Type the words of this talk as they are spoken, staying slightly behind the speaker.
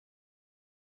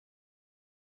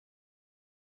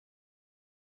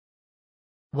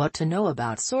What to know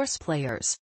about Source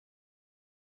players.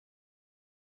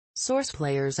 Source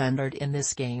players entered in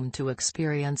this game to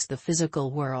experience the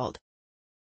physical world.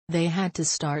 They had to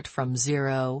start from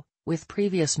zero, with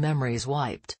previous memories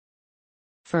wiped.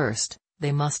 First,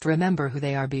 they must remember who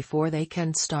they are before they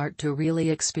can start to really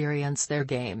experience their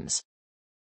games.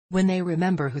 When they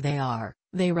remember who they are,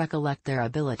 they recollect their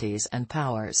abilities and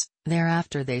powers.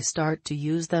 Thereafter they start to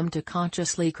use them to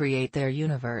consciously create their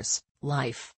universe,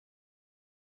 life.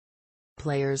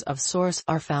 Players of Source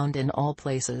are found in all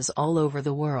places all over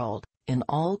the world, in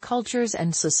all cultures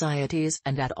and societies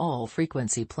and at all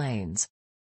frequency planes.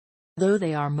 Though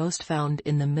they are most found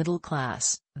in the middle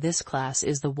class, this class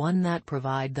is the one that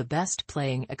provide the best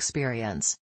playing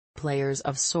experience. Players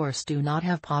of Source do not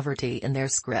have poverty in their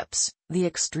scripts. The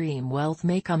extreme wealth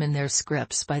may come in their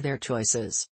scripts by their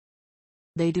choices.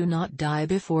 They do not die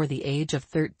before the age of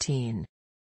 13.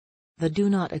 They do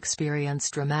not experience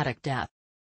dramatic death.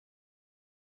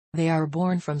 They are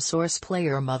born from Source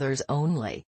player mothers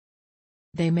only.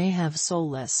 They may have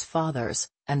soulless fathers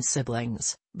and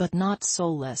siblings, but not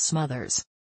soulless mothers.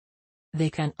 They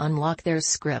can unlock their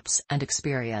scripts and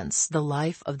experience the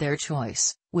life of their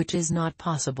choice, which is not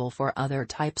possible for other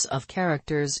types of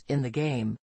characters in the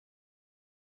game.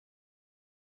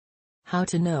 How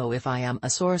to know if I am a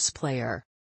Source player.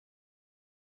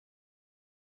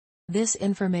 This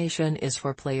information is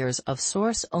for players of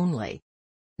Source only.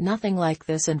 Nothing like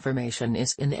this information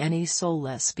is in any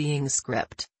soulless being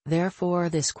script, therefore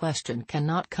this question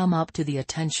cannot come up to the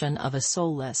attention of a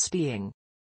soulless being.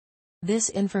 This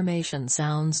information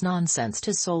sounds nonsense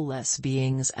to soulless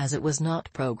beings as it was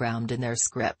not programmed in their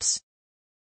scripts.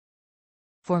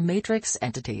 For matrix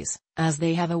entities, as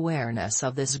they have awareness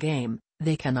of this game,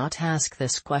 they cannot ask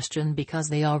this question because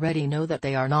they already know that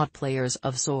they are not players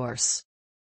of Source.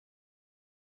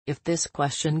 If this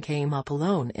question came up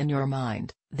alone in your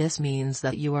mind, this means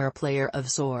that you are a player of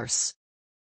Source.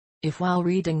 If while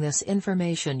reading this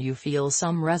information you feel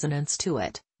some resonance to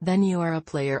it, then you are a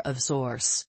player of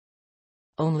Source.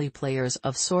 Only players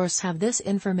of Source have this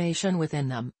information within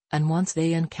them, and once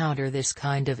they encounter this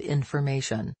kind of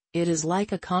information, it is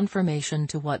like a confirmation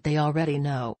to what they already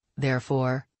know,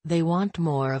 therefore, they want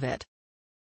more of it.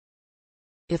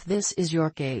 If this is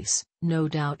your case, no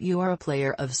doubt you are a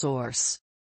player of Source.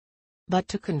 But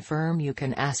to confirm you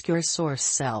can ask your Source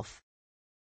self.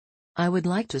 I would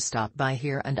like to stop by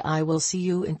here and I will see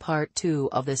you in part 2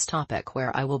 of this topic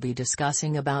where I will be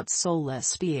discussing about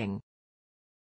soulless being.